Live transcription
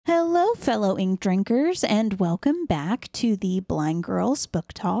Hello, fellow ink drinkers, and welcome back to the Blind Girls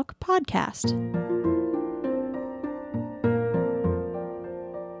Book Talk podcast.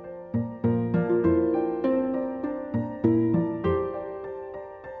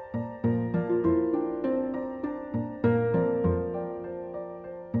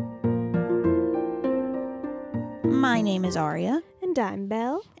 My name is Aria. And I'm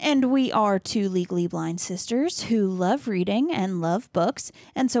Belle. And we are two legally blind sisters who love reading and love books.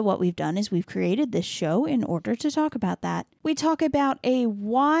 And so what we've done is we've created this show in order to talk about that. We talk about a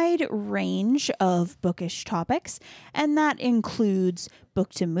wide range of bookish topics, and that includes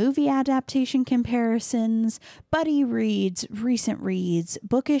book-to-movie adaptation comparisons, buddy reads, recent reads,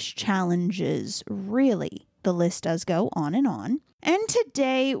 bookish challenges. Really, the list does go on and on. And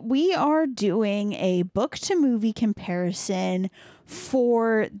today we are doing a book-to-movie comparison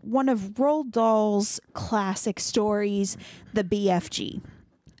for one of Roald Dahl's classic stories, the BFG.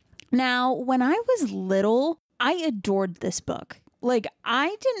 Now, when I was little, I adored this book. Like,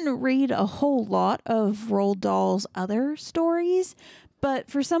 I didn't read a whole lot of Roald Dahl's other stories,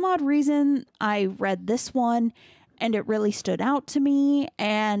 but for some odd reason, I read this one and it really stood out to me,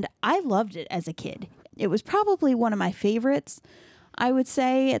 and I loved it as a kid. It was probably one of my favorites, I would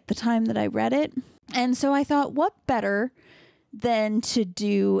say, at the time that I read it. And so I thought, what better than to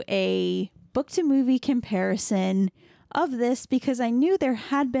do a book-to-movie comparison of this, because I knew there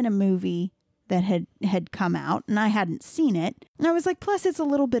had been a movie that had come out, and I hadn't seen it. And I was like, plus it's a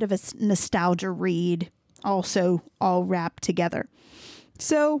little bit of a nostalgia read, also all wrapped together.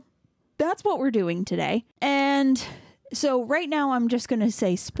 So that's what we're doing today. And so right now I'm just going to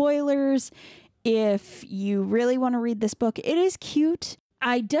say spoilers. If you really want to read this book, it is cute.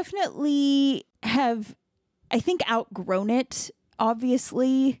 I definitely have, I think, outgrown it,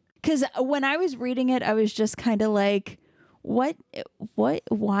 obviously. Because when I was reading it, I was just kind of like, why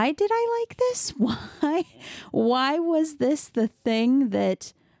did I like this? Why was this the thing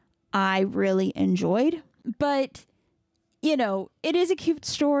that I really enjoyed? But, you know, it is a cute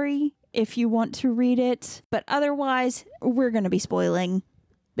story if you want to read it. But otherwise, we're going to be spoiling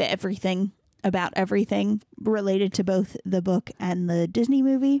everything about everything related to both the book and the Disney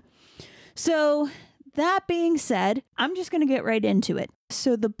movie. So that being said, I'm just going to get right into it.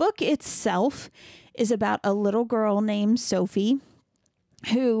 So the book itself is about a little girl named Sophie,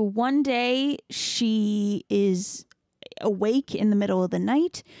 who one day she is awake in the middle of the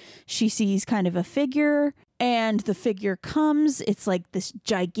night. She sees kind of a figure, and the figure comes. It's like this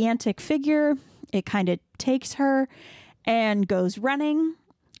gigantic figure. It kind of takes her and goes running.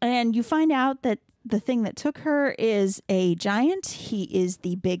 And you find out that the thing that took her is a giant. He is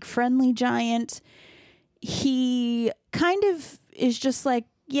the big friendly giant. He kind of is just like,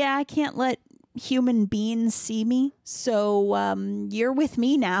 yeah, I can't let human beings see me. So you're with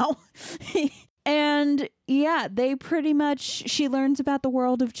me now. And yeah, she learns about the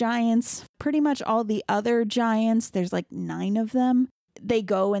world of giants. Pretty much all the other giants, there's like 9 of them. They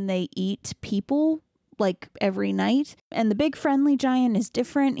go and they eat people like every night. And the big friendly giant is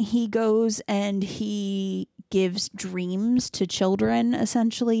different. He goes and he gives dreams to children,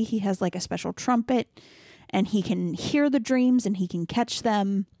 essentially. He has like a special trumpet and he can hear the dreams and he can catch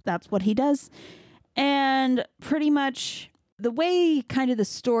them. That's what he does. And pretty much the way kind of the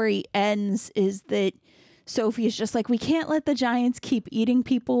story ends is that Sophie is just like, we can't let the giants keep eating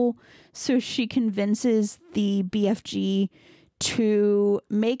people. So she convinces the BFG to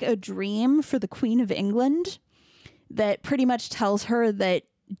make a dream for the Queen of England that pretty much tells her that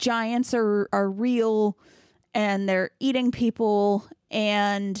giants are real and they're eating people,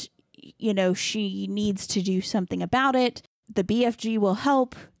 and, you know, she needs to do something about it. The BFG will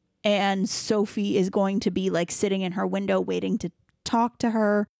help, and Sophie is going to be like sitting in her window waiting to talk to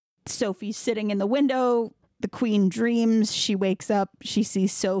her. Sophie's sitting in the window. The queen dreams. She wakes up. She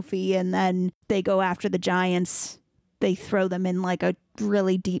sees Sophie, and then they go after the giants. They throw them in like a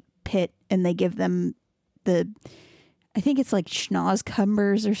really deep pit, and they give them I think it's like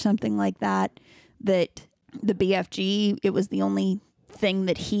schnoz-cumbers or something like that, that the BFG, it was the only thing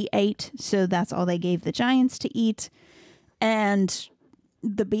that he ate. So that's all they gave the giants to eat. And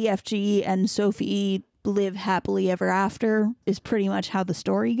the BFG and Sophie live happily ever after is pretty much how the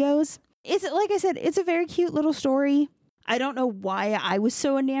story goes. It's, like I said, it's a very cute little story. I don't know why I was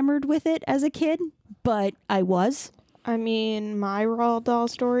so enamored with it as a kid, but I was. I mean, my Roald Dahl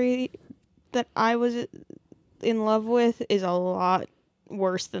story that I was in love with is a lot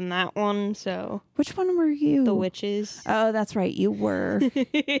worse than that one, so... Which one were you? The Witches. Oh, that's right. You were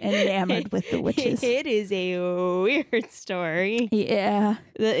enamored with The Witches. It is a weird story. Yeah.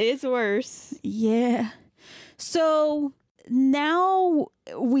 It's worse. Yeah. So now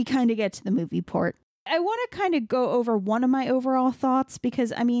we kind of get to the movie port. I want to kind of go over one of my overall thoughts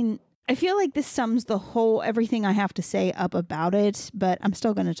because, I mean, I feel like this sums the whole everything I have to say up about it, but I'm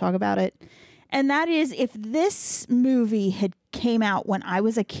still going to talk about it. And that is, if this movie had came out when I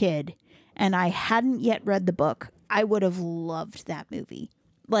was a kid and I hadn't yet read the book, I would have loved that movie.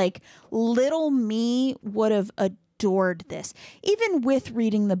 Like, little me would have adored this. Even with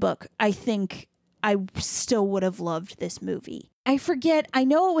reading the book, I think I still would have loved this movie. I forget, I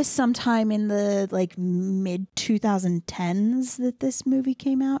know it was sometime in the like mid 2010s that this movie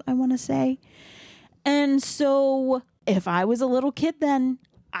came out, I want to say. And so if I was a little kid then,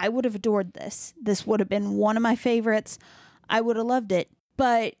 I would have adored this. This would have been one of my favorites. I would have loved it.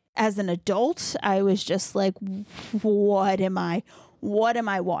 But as an adult, I was just like, what am I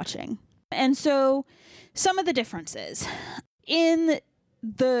watching? And so some of the differences. In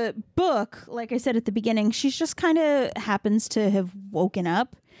the book, like I said at the beginning, she's just kind of happens to have woken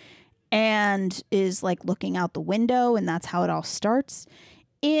up and is like looking out the window, and that's how it all starts.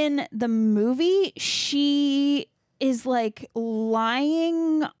 In the movie, she is like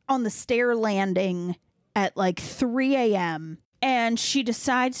lying on the stair landing at like 3 a.m. and she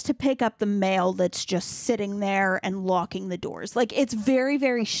decides to pick up the mail that's just sitting there and locking the doors. Like, it's very,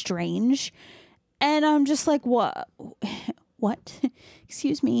 very strange. And I'm just like, what?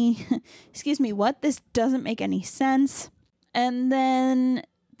 Excuse me, what? This doesn't make any sense. And then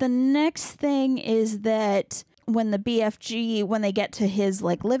the next thing is that when the BFG, when they get to his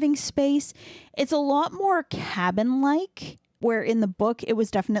like living space, it's a lot more cabin-like, where in the book it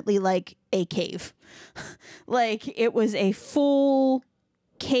was definitely like a cave. Like, it was a full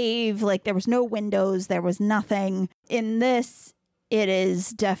cave, like there was no windows, there was nothing. In this, it is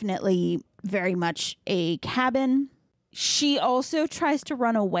definitely very much a cabin. She also tries to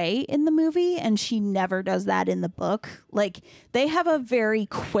run away in the movie, and she never does that in the book. Like, they have a very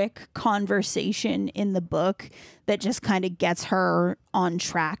quick conversation in the book that just kind of gets her on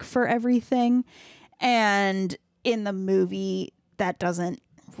track for everything. And in the movie, that doesn't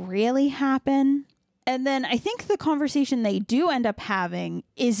really happen. And then I think the conversation they do end up having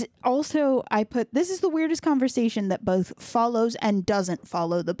is also, this is the weirdest conversation that both follows and doesn't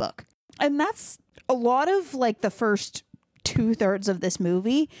follow the book. And that's a lot of like the first 2/3 of this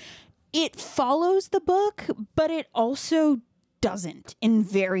movie. It follows the book, but it also doesn't in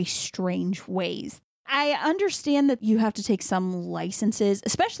very strange ways. I understand that you have to take some licenses,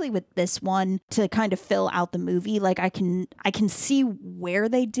 especially with this one, to kind of fill out the movie. Like, I can see where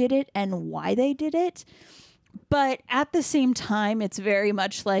they did it and why they did it. But at the same time, it's very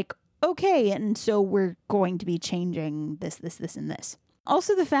much like, okay, and so we're going to be changing this, and this.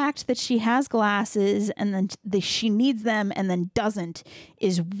 Also, the fact that she has glasses and then she needs them and then doesn't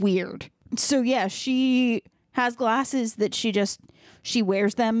is weird. So yeah, she has glasses that she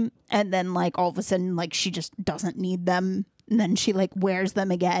wears them, and then like all of a sudden like she just doesn't need them, and then she like wears them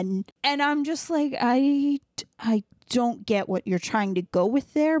again. And I'm just like, I don't get what you're trying to go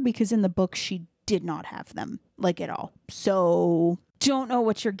with there, because in the book she did not have them like at all. So don't know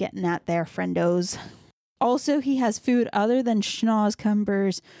what you're getting at there, friendos. Also, he has food other than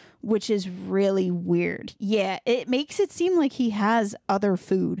schnozzcumbers, which is really weird. Yeah, it makes it seem like he has other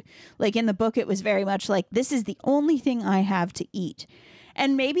food. Like in the book, it was very much like, this is the only thing I have to eat.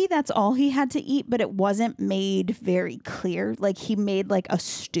 And maybe that's all he had to eat, but it wasn't made very clear. Like, he made like a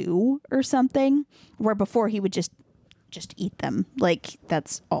stew or something, where before he would just eat them. Like,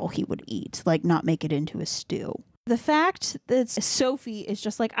 that's all he would eat, like not make it into a stew. The fact that Sophie is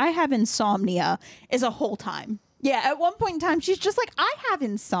just like, I have insomnia, is a whole time. Yeah, at one point in time, she's just like, I have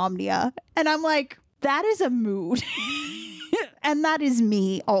insomnia. And I'm like, that is a mood. And that is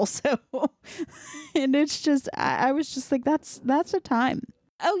me also. And it's just, I was just like, that's a time.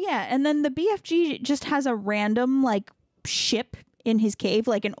 Oh yeah, and then the BFG just has a random like ship in his cave,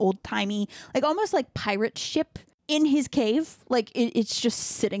 like an old timey, like almost like pirate ship in his cave. Like it's just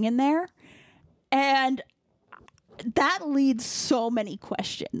sitting in there. And that leads so many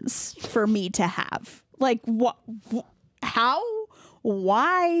questions for me to have. Like, what, how,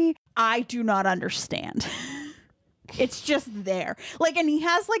 why? I do not understand. It's just there. Like, and he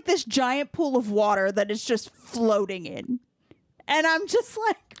has like this giant pool of water that is just floating in. And I'm just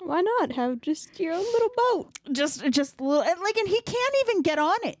like, why not have just your own little boat? Just little, like, and he can't even get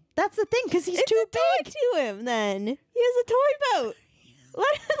on it. That's the thing, because he's too big. To him, then he has a toy boat.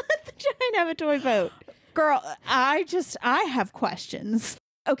 Let the giant have a toy boat. Girl, I have questions.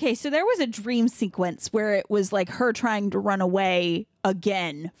 Okay, so there was a dream sequence where it was like her trying to run away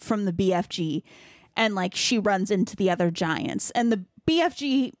again from the BFG, and like she runs into the other giants, and the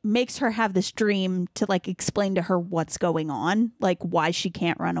BFG makes her have this dream to like explain to her what's going on, like why she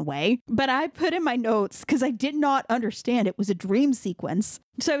can't run away. But I put in my notes, because I did not understand it was a dream sequence.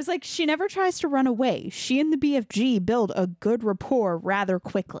 So I was like, she never tries to run away. She and the BFG build a good rapport rather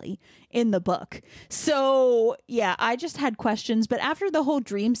quickly in the book. So yeah, I just had questions. But after the whole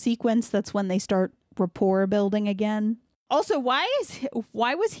dream sequence, that's when they start rapport building again. Also, why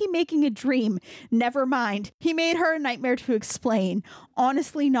was he making a dream? Never mind. He made her a nightmare to explain.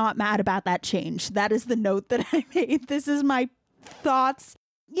 Honestly, not mad about that change. That is the note that I made. This is my thoughts.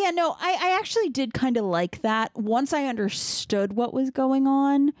 Yeah, no, I actually did kind of like that. Once I understood what was going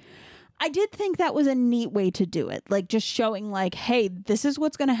on, I did think that was a neat way to do it. Like just showing like, hey, this is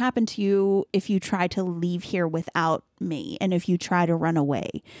what's going to happen to you if you try to leave here without me. And if you try to run away,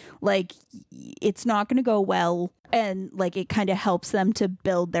 like it's not going to go well. And like it kind of helps them to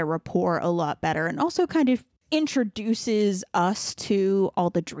build their rapport a lot better, and also kind of introduces us to all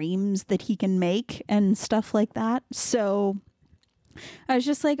the dreams that he can make and stuff like that. So I was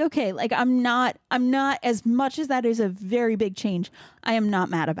just like, okay, like I'm not as much as that is a very big change. I am not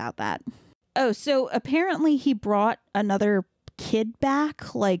mad about that. Oh, so apparently he brought another kid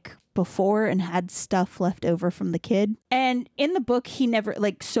back like before and had stuff left over from the kid. And in the book, he never,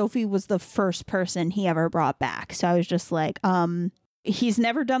 like Sophie was the first person he ever brought back. So I was just like, he's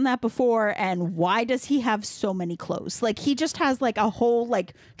never done that before. And why does he have so many clothes? Like he just has like a whole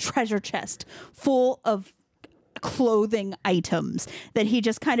like treasure chest full of clothing items that he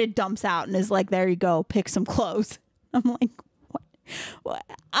just kind of dumps out and is like, there you go, pick some clothes. I'm like, what?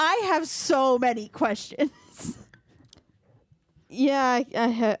 I have so many questions. Yeah,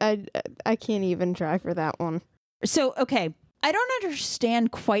 I can't even try for that one. So, okay, I don't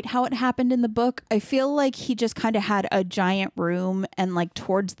understand quite how it happened in the book. I feel like he just kind of had a giant room, and like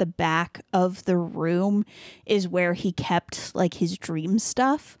towards the back of the room is where he kept like his dream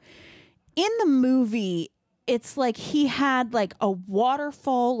stuff. In the movie, it's like he had like a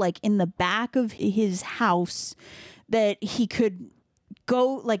waterfall like in the back of his house that he could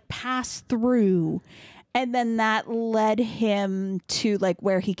go like pass through. And then that led him to like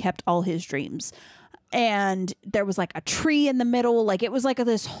where he kept all his dreams. And there was like a tree in the middle. Like it was like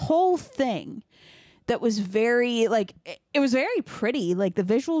this whole thing that was very like, it was very pretty. Like the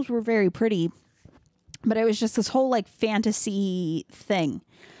visuals were very pretty, but it was just this whole like fantasy thing.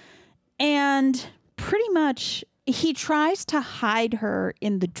 And pretty much he tries to hide her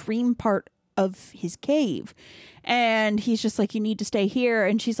in the dream part of his cave. And he's just like, you need to stay here.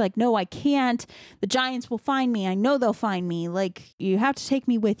 And she's like, no, I can't. The giants will find me. I know they'll find me. Like, you have to take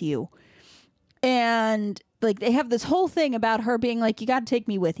me with you. And like, they have this whole thing about her being like, you got to take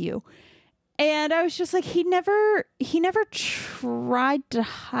me with you. And I was just like, he never tried to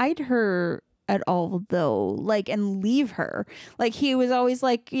hide her at all though, like, and leave her. Like he was always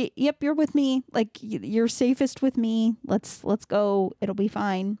like, yep, you're with me. Like you're safest with me. Let's go. It'll be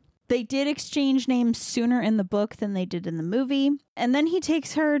fine. They did exchange names sooner in the book than they did in the movie. And then he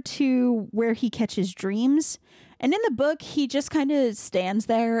takes her to where he catches dreams. And in the book, he just kind of stands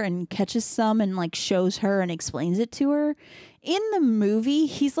there and catches some and like shows her and explains it to her. In the movie,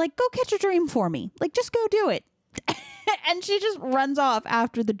 he's like, go catch a dream for me. Like, just go do it. And she just runs off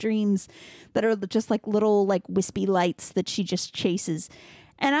after the dreams that are just like little like wispy lights that she just chases.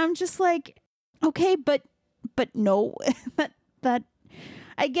 And I'm just like, okay, but no, that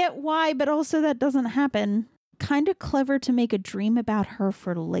I get why, but also that doesn't happen. Kind of clever to make a dream about her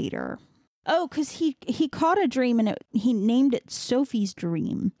for later. Oh, because he caught a dream and he named it Sophie's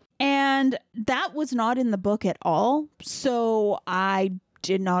Dream. And that was not in the book at all. So I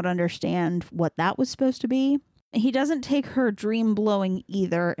did not understand what that was supposed to be. He doesn't take her dream blowing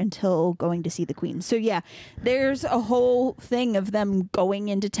either until going to see the queen. So yeah, there's a whole thing of them going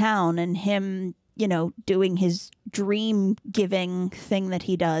into town and him, you know, doing his dream giving thing that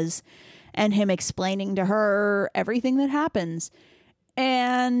he does and him explaining to her everything that happens.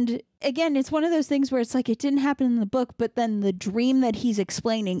 And again, it's one of those things where it's like it didn't happen in the book, but then the dream that he's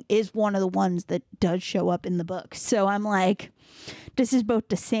explaining is one of the ones that does show up in the book. So I'm like, this is both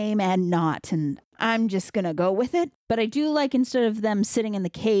the same and not, and I'm just going to go with it. But I do like, instead of them sitting in the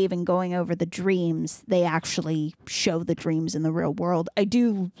cave and going over the dreams, they actually show the dreams in the real world. I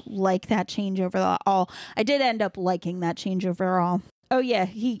do like that change overall. I did end up liking that change overall. Oh yeah,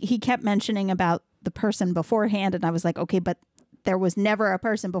 he kept mentioning about the person beforehand, and I was like, okay, but there was never a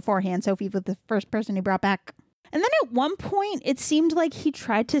person beforehand. Sophie was the first person he brought back. And then at one point, it seemed like he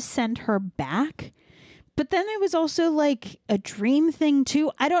tried to send her back. But then it was also like a dream thing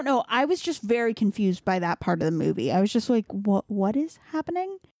too. I don't know. I was just very confused by that part of the movie. I was just like, what is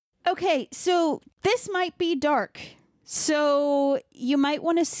happening? Okay, so this might be dark. So you might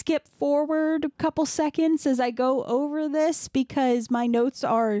want to skip forward a couple seconds as I go over this because my notes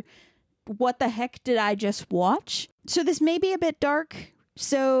are, what the heck did I just watch? So this may be a bit dark,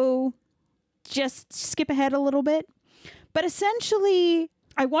 so just skip ahead a little bit. But essentially,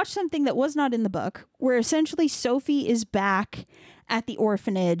 I watched something that was not in the book, where essentially Sophie is back at the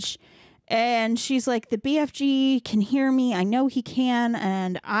orphanage, and she's like, the BFG can hear me. I know he can,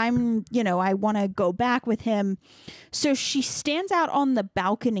 and I want to go back with him. So she stands out on the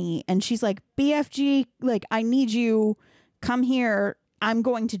balcony, and she's like, BFG, like, I need you. Come here. I'm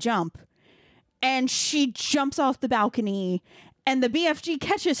going to jump. And she jumps off the balcony, and the BFG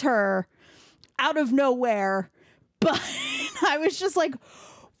catches her out of nowhere. But I was just like,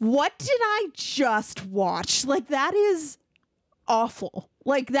 what did I just watch? Like, that is awful.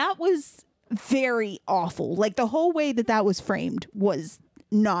 Like, that was very awful. Like, the whole way that was framed was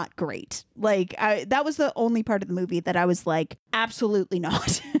not great. Like, that was the only part of the movie that I was like, absolutely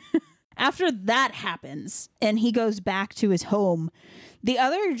not. After that happens and he goes back to his home, the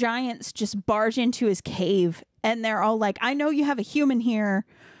other giants just barge into his cave and they're all like, I know you have a human here.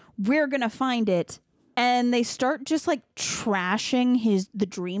 We're going to find it. And they start just like trashing the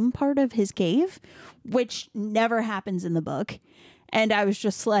dream part of his cave, which never happens in the book. And I was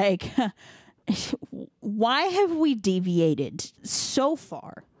just like, why have we deviated so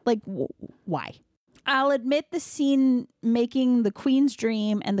far? Like, why? I'll admit the scene making the queen's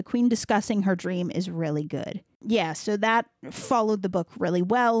dream and the queen discussing her dream is really good. Yeah, so that followed the book really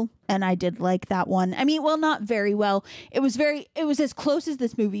well, and I did like that one. I mean, well, not very well. It was as close as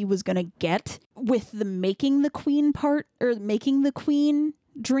this movie was going to get with the making the queen part, or making the queen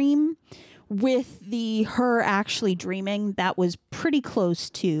dream, with her actually dreaming. That was pretty close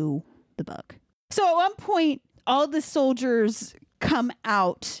to the book. So at one point, all the soldiers come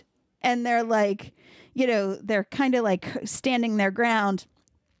out, and they're like, they're kind of like standing their ground.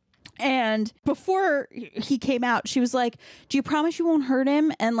 And before he came out, she was like, do you promise you won't hurt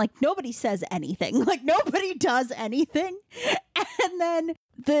him? And like, nobody says anything. Like, nobody does anything. And then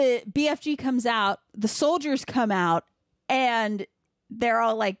the BFG comes out, the soldiers come out, and they're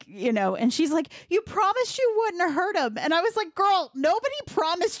all like, and she's like, you promised you wouldn't hurt him. And I was like, girl, nobody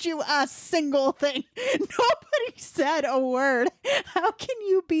promised you a single thing. Nobody said a word. How can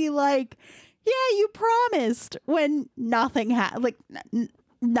you be like, yeah, you promised, when nothing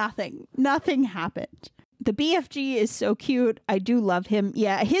nothing happened. The BFG is so cute. I do love him.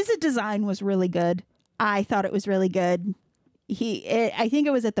 Yeah, his design was really good. I thought it was really good. I think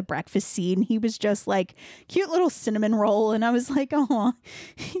it was at the breakfast scene. He was just like cute little cinnamon roll. And I was like, oh,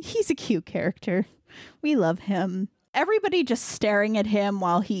 he's a cute character. We love him. Everybody just staring at him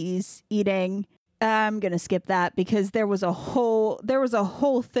while he's eating. I'm going to skip that because there was a whole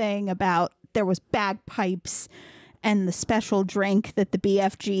thing about, there was bagpipes and the special drink that the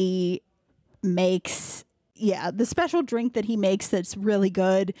BFG makes. Yeah, the special drink that he makes that's really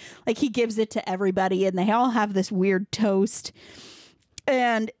good. Like, he gives it to everybody and they all have this weird toast.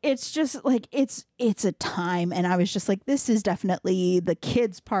 And it's just like, it's a time. And I was just like, this is definitely the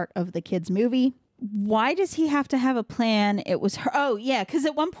kids part of the kids movie. Why does he have to have a plan? It was her. Oh, yeah, because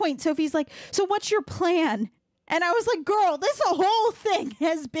at one point, Sophie's like, so what's your plan? And I was like, girl, this whole thing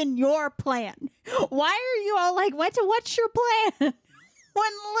has been your plan. Why are you all like, what's your plan?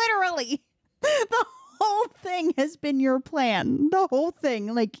 When literally the whole thing has been your plan. The whole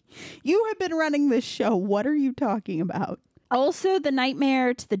thing. Like, you have been running this show. What are you talking about? Also, the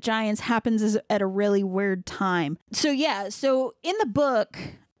nightmare to the giants happens at a really weird time. So in the book,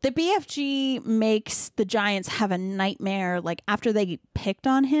 the BFG makes the giants have a nightmare, like, after they picked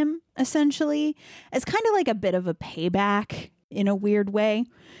on him, essentially. It's kind of like a bit of a payback in a weird way.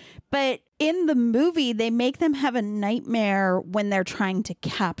 But in the movie, they make them have a nightmare when they're trying to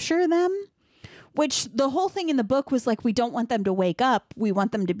capture them, which the whole thing in the book was like, we don't want them to wake up. We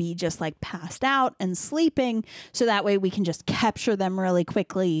want them to be just like passed out and sleeping. So that way we can just capture them really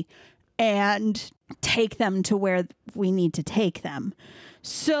quickly and take them to where we need to take them.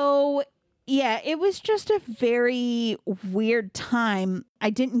 So, yeah, it was just a very weird time.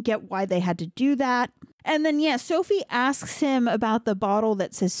 I didn't get why they had to do that. And then, yeah, Sophie asks him about the bottle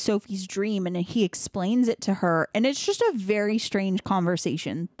that says Sophie's Dream, and he explains it to her. And it's just a very strange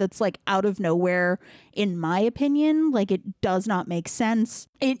conversation that's like out of nowhere, in my opinion. Like, it does not make sense.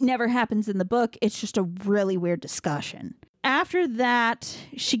 It never happens in the book. It's just a really weird discussion. After that,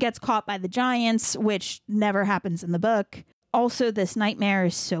 she gets caught by the giants, which never happens in the book. Also, this nightmare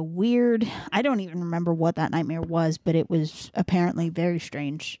is so weird. I don't even remember what that nightmare was, but it was apparently very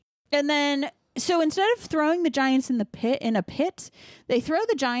strange. And then, so instead of throwing the giants in a pit, they throw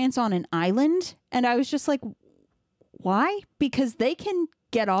the giants on an island. And I was just like, why? Because they can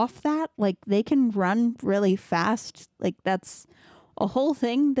get off that. Like, they can run really fast. Like, that's a whole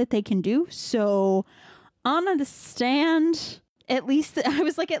thing that they can do. So, on the stand, at least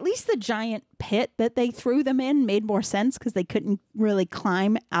the giant pit that they threw them in made more sense because they couldn't really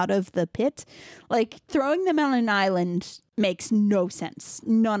climb out of the pit. Like, throwing them on an island makes no sense.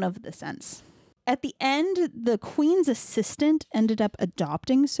 None of the sense. At the end, the queen's assistant ended up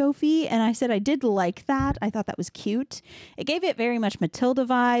adopting Sophie, and I said I did like that. I thought that was cute. It gave it very much Matilda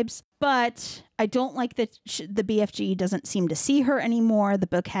vibes, but I don't like that the BFG doesn't seem to see her anymore. The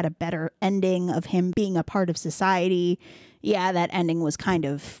book had a better ending of him being a part of society. Yeah, that ending was kind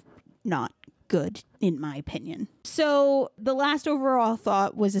of not good, in my opinion. So the last overall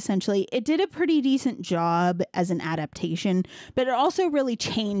thought was essentially it did a pretty decent job as an adaptation, but it also really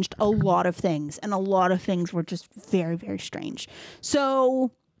changed a lot of things, and a lot of things were just very, very strange.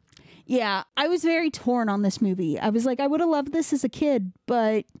 So yeah, I was very torn on this movie. I was like, I would have loved this as a kid,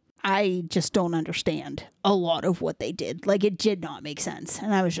 but I just don't understand a lot of what they did. Like, it did not make sense.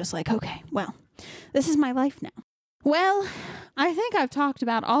 And I was just like, okay, well, this is my life now. Well, I think I've talked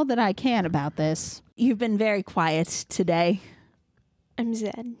about all that I can about this. You've been very quiet today. I'm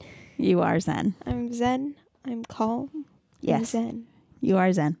zen. You are zen. I'm zen. I'm calm. Yes. I'm zen. You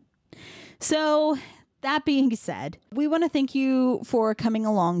are zen. So, that being said, we want to thank you for coming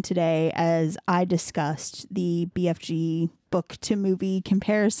along today as I discussed the BFG book to movie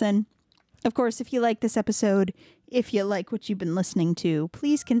comparison. Of course, if you like this episode, if you like what you've been listening to,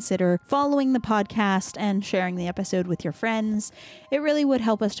 please consider following the podcast and sharing the episode with your friends. It really would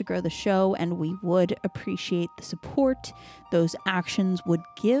help us to grow the show, and we would appreciate the support those actions would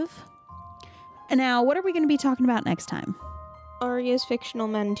give. And now, what are we going to be talking about next time? Arya's fictional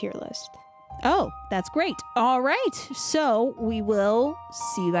men tier list. Oh, that's great. All right. So we will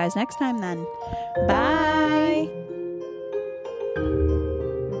see you guys next time then. Bye.